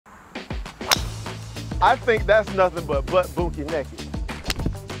I think that's nothing but butt bookie naked.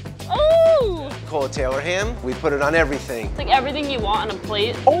 Ooh! Cold Taylor ham, we put it on everything. It's like everything you want on a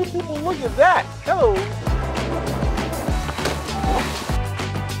plate. Oh, look at that. Hello.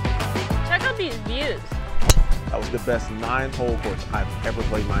 Check out these views. That was the best 9-hole course I've ever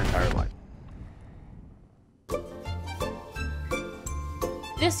played my entire life.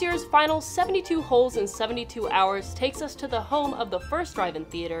 This year's final 72 holes in 72 hours takes us to the home of the first drive-in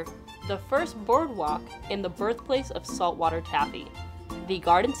theater, the first boardwalk in the birthplace of saltwater taffy, the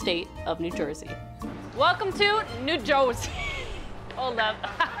Garden State of New Jersey. Welcome to New Jersey. Hold up.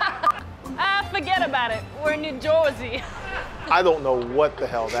 Forget about it. We're in New Jersey. I don't know what the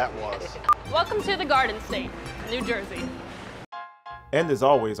hell that was. Welcome to the Garden State, New Jersey. And as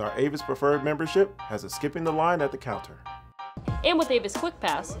always, our Avis Preferred membership has a skipping the line at the counter. And with Avis Quick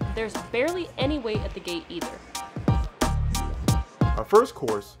Pass, there's barely any wait at the gate either. Our first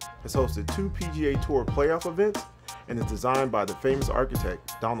course has hosted 2 PGA Tour playoff events and is designed by the famous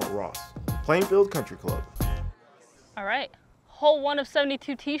architect Donald Ross, Plainfield Country Club. All right, hole 1 of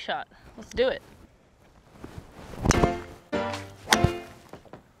 72 tee shot. Let's do it.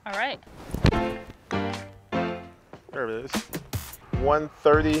 All right. There it is.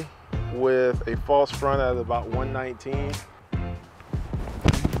 130 with a false front at about 119.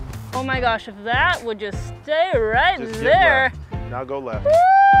 Oh my gosh, if that would just stay right Just there. Now go left.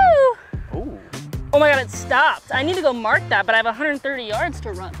 Woo! Ooh. Oh my God, it stopped. I need to go mark that, but I have 130 yards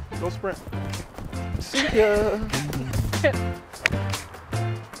to run. Go sprint. See ya.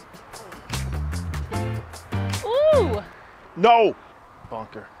 Ooh! No!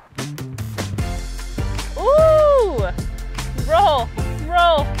 Bunker. Ooh! Roll,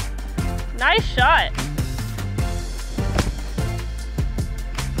 roll. Nice shot.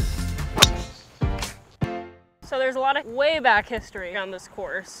 So there's a lot of way back history on this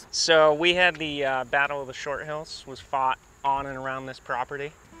course. So we had the Battle of the Short Hills was fought on and around this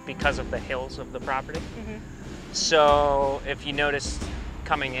property because of the hills of the property. So if you noticed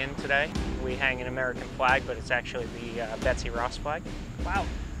coming in today, we hang an American flag, but it's actually the Betsy Ross flag. Wow.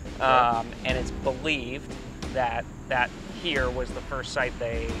 And it's believed that here was the first site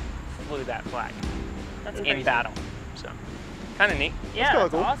they flew that flag. That's in crazy. battle. So kind of neat. Yeah, kinda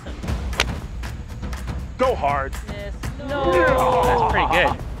that's cool. awesome. Go hard. Miss. No. That's pretty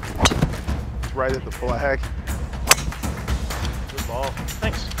good. It's right at the flag. Good ball.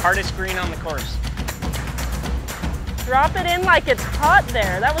 Thanks. Hardest green on the course. Drop it in like it's hot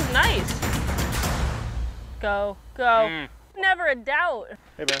there. That was nice. Go, go. Never a doubt.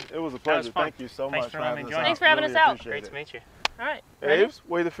 Hey man, it was a That pleasure. was fun. Thank you so Thanks much for for letting having me us join. out. Thanks for having Really us out. appreciate Great it. to meet you. All right. Ready? Aves,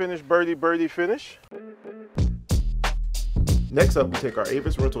 way to finish birdie, birdie finish. Next up, we take our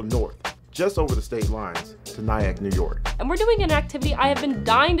Avis rental north, just over the state lines, to Nyack, New York. And we're doing an activity I have been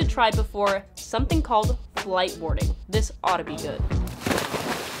dying to try before, something called flightboarding. This ought to be good.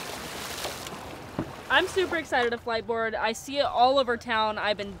 I'm super excited to flightboard. I see it all over town.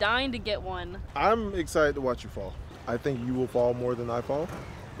 I've been dying to get one. I'm excited to watch you fall. I think you will fall more than I fall.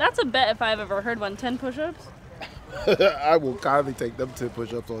 That's a bet if I've ever heard one. 10 push-ups? I will kindly take them 10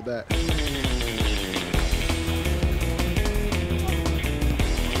 push-ups on that.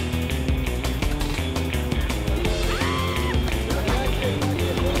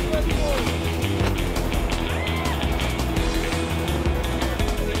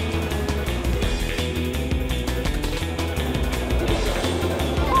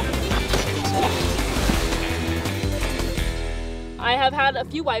 I have had a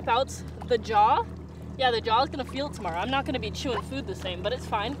few wipeouts. The jaw, yeah, the jaw is gonna feel it tomorrow. I'm not gonna be chewing food the same, but it's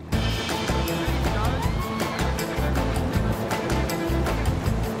fine.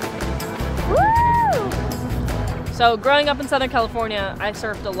 Woo! So growing up in Southern California, I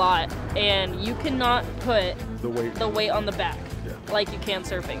surfed a lot, and you cannot put the weight on the back like you can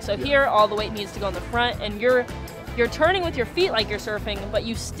surfing. So here, all the weight needs to go on the front, and you're turning with your feet like you're surfing, but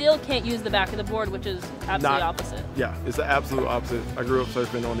you still can't use the back of the board, which is absolutely opposite. Yeah, it's the absolute opposite. I grew up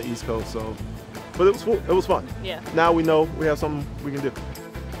surfing on the East Coast, so, but it was fun. Yeah. Now we know we have something we can do.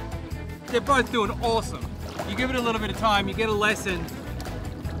 They're both doing awesome. You give it a little bit of time, you get a lesson,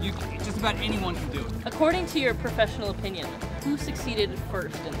 just about anyone can do it. According to your professional opinion, who succeeded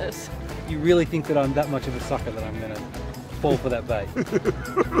first in this? You really think that I'm that much of a sucker that I'm gonna fall for that bait?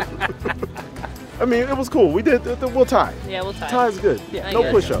 I mean, it was cool. We did, we'll tie. Yeah, we'll tie. Tie's good. Yeah, no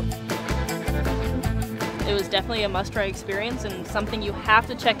push-up. It was definitely a must-try experience and something you have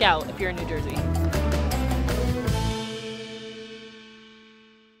to check out if you're in New Jersey.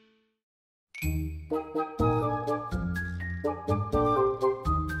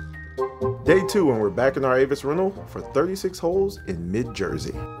 Day 2, and we're back in our Avis rental for 36 holes in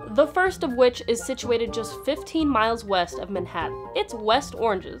mid-Jersey. The first of which is situated just 15 miles west of Manhattan. It's West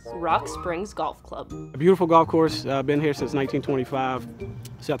Orange's Rock Springs Golf Club. A beautiful golf course, been here since 1925.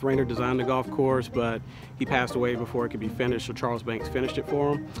 Seth Rayner designed the golf course, but he passed away before it could be finished, so Charles Banks finished it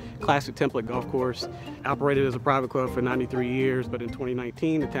for him. Classic template golf course, operated as a private club for 93 years, but in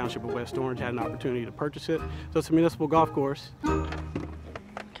 2019, the Township of West Orange had an opportunity to purchase it. So it's a municipal golf course.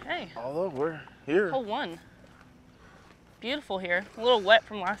 Okay. Although we're here. Hole 1. Beautiful here. A little wet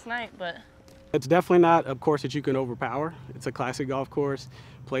from last night, but... It's definitely not a course that you can overpower. It's a classic golf course.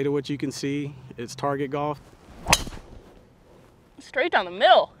 Play to what you can see. It's target golf. Straight down the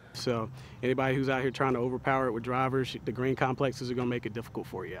middle. So anybody who's out here trying to overpower it with drivers, the green complexes are going to make it difficult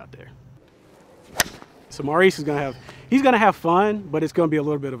for you out there. So Maurice is going to have fun, but it's going to be a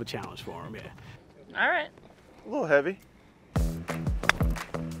little bit of a challenge for him, yeah. All right. A little heavy.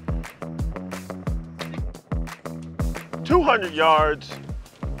 $200 yards,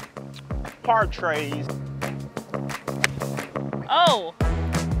 par trays. Oh.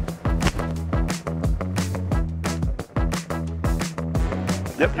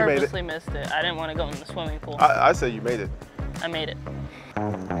 Yep, you made it. Purposely missed it. I didn't want to go in the swimming pool. I say you made it. I made it.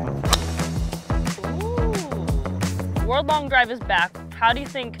 Ooh. World Long Drive is back. How do you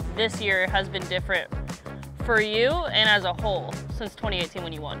think this year has been different for you and as a whole since 2018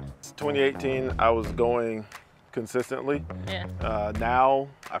 when you won? 2018, I was going consistently. Yeah. Now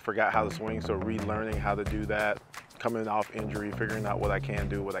I forgot how to swing, so relearning how to do that, coming off injury, figuring out what I can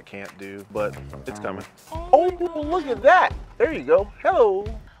do, what I can't do, but it's coming. Oh, look at that. There you go. Hello.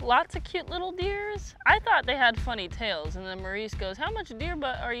 Lots of cute little deers. I thought they had funny tails, and then Maurice goes, how much deer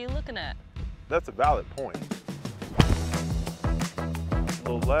butt are you looking at? That's a valid point. A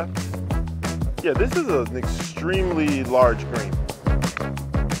little left. Yeah, this is an extremely large green.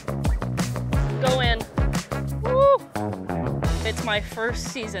 Go in. Woo! It's my first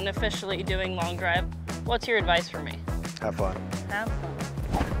season officially doing long drive. What's your advice for me? Have fun. Have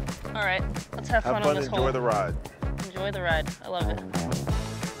fun. All right, let's have fun on this hole. Enjoy the ride. Enjoy the ride. I love it.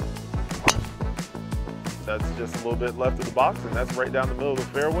 That's just a little bit left of the box, and that's right down the middle of the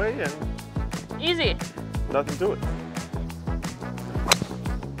fairway, and easy. Nothing to it.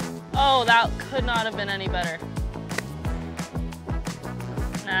 Oh, that could not have been any better.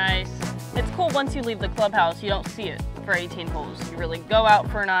 Nice. It's cool once you leave the clubhouse, you don't see it for 18 holes. You really go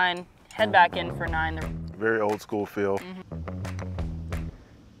out for 9, head back in for 9. Very old school feel.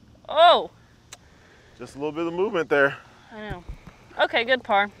 Oh! Just a little bit of movement there. I know. Okay, good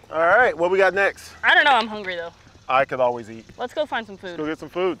par. All right, what we got next? I don't know, I'm hungry though. I could always eat. Let's go find some food. Let's go get some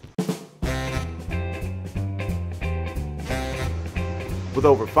food. With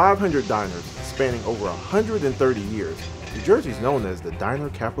over 500 diners spanning over 130 years, New Jersey is known as the diner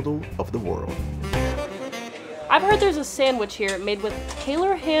capital of the world. I've heard there's a sandwich here made with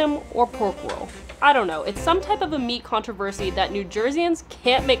Taylor ham or pork roll. I don't know, it's some type of a meat controversy that New Jerseyans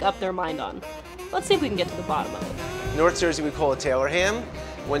can't make up their mind on. Let's see if we can get to the bottom of it. North Jersey, we call it Taylor ham.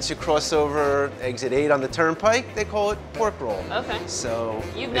 Once you cross over exit 8 on the turnpike, they call it pork roll. Okay. So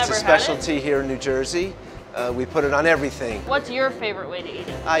You've it's never a specialty here in New Jersey. We put it on everything. What's your favorite way to eat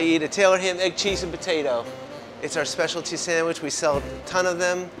it? I eat a Taylor ham, egg, cheese, and potato. It's our specialty sandwich. We sell a ton of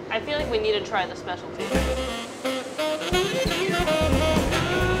them. I feel like we need to try the specialty.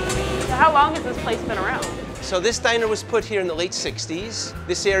 So how long has this place been around? So this diner was put here in the late 60s.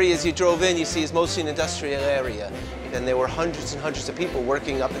 This area, as you drove in, you see is mostly an industrial area. And there were hundreds and hundreds of people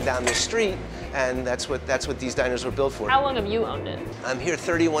working up and down this street, and that's what these diners were built for. How long have you owned it? I'm here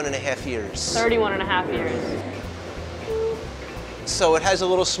 31 and a half years. 31 and a half years. So it has a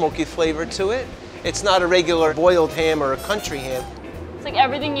little smoky flavor to it. It's not a regular boiled ham or a country ham. It's like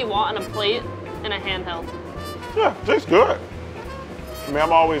everything you want on a plate in a handheld. Yeah, it tastes good. I mean,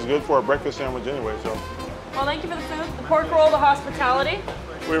 I'm always good for a breakfast sandwich anyway, so. Well, thank you for the food, the pork roll, the hospitality.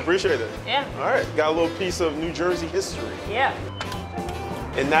 We appreciate it. Yeah. All right, got a little piece of New Jersey history. Yeah.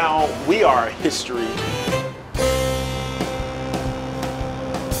 And now we are history.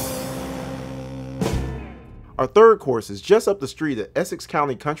 Our third course is just up the street at Essex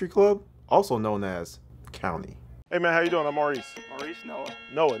County Country Club, also known as County. Hey man, how you doing? I'm Maurice. Maurice, Noah.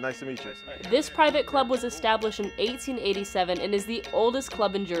 Noah, nice to meet you. This private club was established in 1887 and is the oldest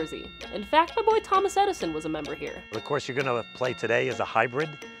club in Jersey. In fact, my boy Thomas Edison was a member here. The course you're going to play today is a hybrid.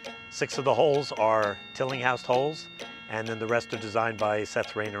 6 of the holes are Tillinghast holes, and then the rest are designed by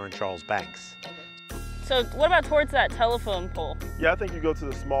Seth Rayner and Charles Banks. So what about towards that telephone pole? Yeah, I think you go to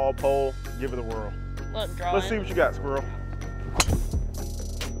the small pole, give it a whirl. Look, draw Let's see what you got, squirrel.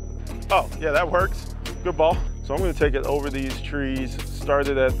 Oh, yeah, that works. Good ball. So I'm going to take it over these trees,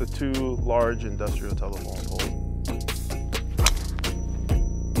 started at the 2 large industrial telephone poles.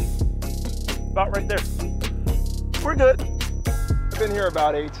 About right there. We're good. Been here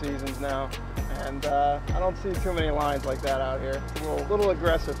about 8 seasons now, and I don't see too many lines like that out here. It's a little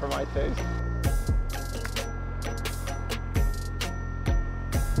aggressive for my taste.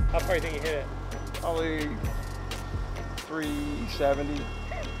 How far do you think you hit it? Probably 370.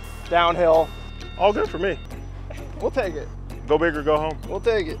 Downhill. All good for me. We'll take it. Go big or go home. We'll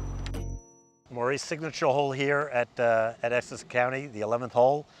take it. Maurice's signature hole here at Essex County, the 11th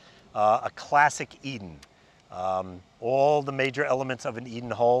hole, a classic Eden. All the major elements of an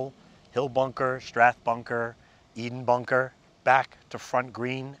Eden hole: hill bunker, strath bunker, Eden bunker, back to front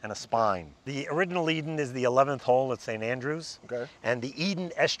green, and a spine. The original Eden is the 11th hole at St. Andrews. Okay. And the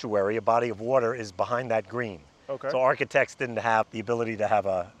Eden estuary, a body of water, is behind that green. Okay. So architects didn't have the ability to have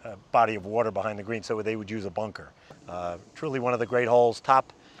a body of water behind the green, so they would use a bunker. Truly one of the great holes,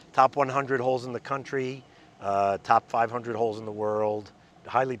 top 100 holes in the country, top 500 holes in the world,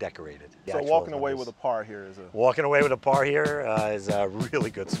 highly decorated. So walking away with a par here is a... Walking away with a par here is a really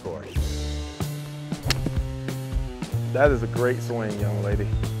good score. That is a great swing, young lady.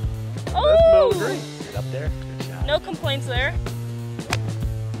 Oh! That's middle green. Get up there, good shot. No complaints there.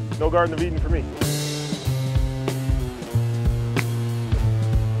 No Garden of Eden for me.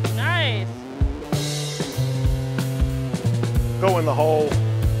 Nice. Go in the hole.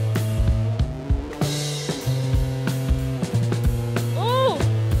 Ooh!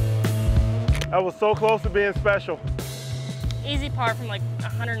 That was so close to being special. Easy par from like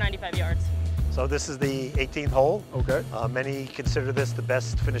 195 yards. So this is the 18th hole. Okay. Many consider this the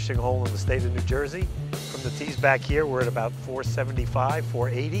best finishing hole in the state of New Jersey. From the tees back here, we're at about 475,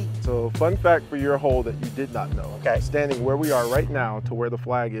 480. So fun fact for your hole that you did not know. Okay. Standing where we are right now to where the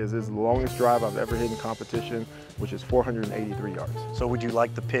flag is the longest drive I've ever hit in competition, which is 483 yards. So would you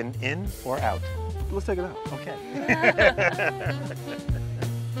like the pin in or out? Let's take it out. Okay.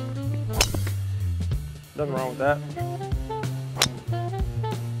 Nothing wrong with that.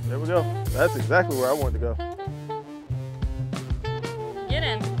 There we go. That's exactly where I wanted to go. Get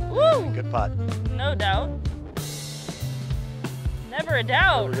in. Woo! Good putt. No doubt. Never a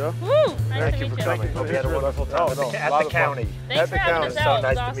doubt. There we go. Woo! Nice Thank to you meet for you. coming. Hope you had a wonderful time Oh, no, at lot the of fun. county. Thanks for having us So out. nice It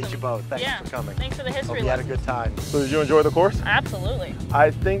was to awesome. meet you both. Thanks Yeah. for coming. Thanks for the history Hope you had a lesson. good time. So did you enjoy the course? Absolutely.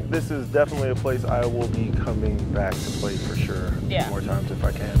 I think this is definitely a place I will be coming back to play for sure. Yeah. More times if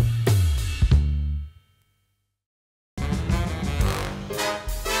I can.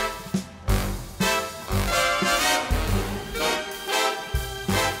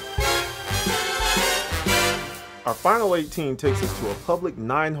 Our final 18 takes us to a public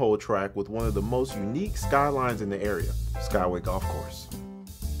 9-hole track with one of the most unique skylines in the area, Skyway Golf Course.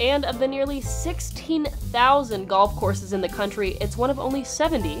 And of the nearly 16,000 golf courses in the country, it's one of only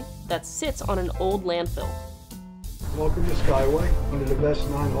 70 that sits on an old landfill. Welcome to Skyway, one of the best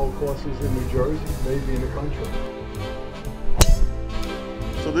 9-hole courses in New Jersey, maybe in the country.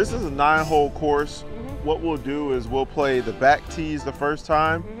 So this is a 9-hole course. What we'll do is we'll play the back tees the first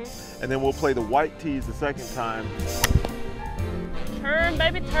time, and then we'll play the white tees the second time. Turn,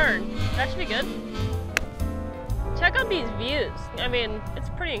 baby, turn. That should be good. Check out these views. I mean, it's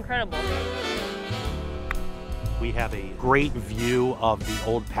pretty incredible. We have a great view of the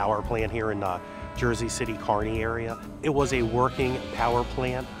old power plant here in the Jersey City, Kearney area. It was a working power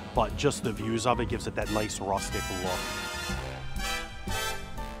plant, but just the views of it gives it that nice rustic look.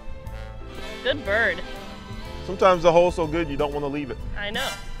 Good bird. Sometimes the hole's so good you don't want to leave it. I know.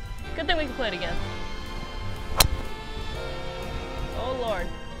 Good thing we can play it again. Oh Lord.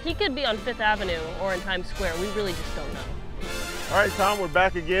 He could be on 5th Avenue or in Times Square. We really just don't know. All right, Tom, we're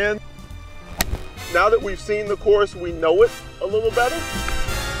back again. Now that we've seen the course, we know it a little better.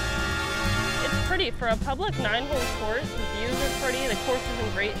 It's pretty. For a public 9-hole course, the views are pretty, the course is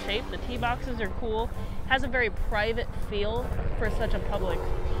in great shape, the tee boxes are cool. Has a very private feel for such a public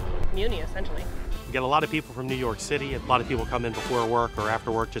muni, essentially. We get a lot of people from New York City. A lot of people come in before work or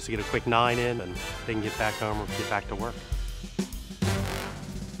after work just to get a quick 9 in, and they can get back home or get back to work.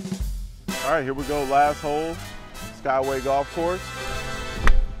 All right, here we go, last hole, Skyway Golf Course.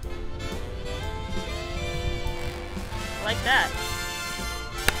 Like that.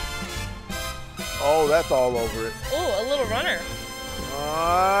 Oh, that's all over it. Oh, a little runner.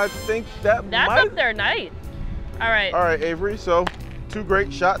 I think that's up there, nice. All right. All right, Averee, so 2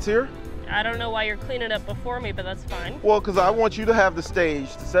 great shots here. I don't know why you're cleaning up before me, but that's fine. Well, because I want you to have the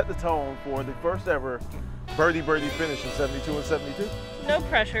stage to set the tone for the first ever birdie finish in 72 and 72. No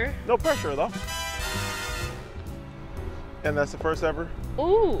pressure. No pressure, though. And that's the first ever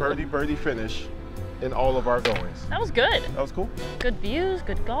birdie finish in all of our goings. That was good. That was cool. Good views,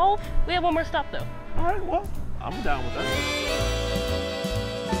 good golf. We have one more stop, though. All right, well, I'm down with that.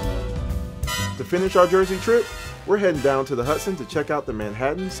 To finish our Jersey trip, we're heading down to the Hudson to check out the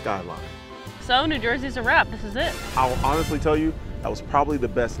Manhattan skyline. So New Jersey's a wrap, this is it. I'll honestly tell you, that was probably the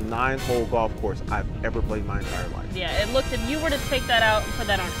best 9-hole golf course I've ever played my entire life. Yeah, it looked, if you were to take that out and put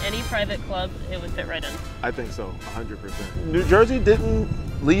that on any private club, it would fit right in. I think so, 100%. New Jersey didn't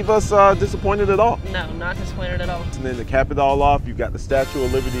leave us disappointed at all. No, not disappointed at all. And then to cap it all off, you've got the Statue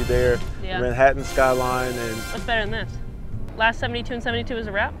of Liberty there, Yeah. the Manhattan skyline, and What's better than this? Last 72 and 72 is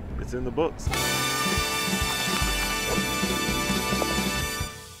a wrap? it's in the books.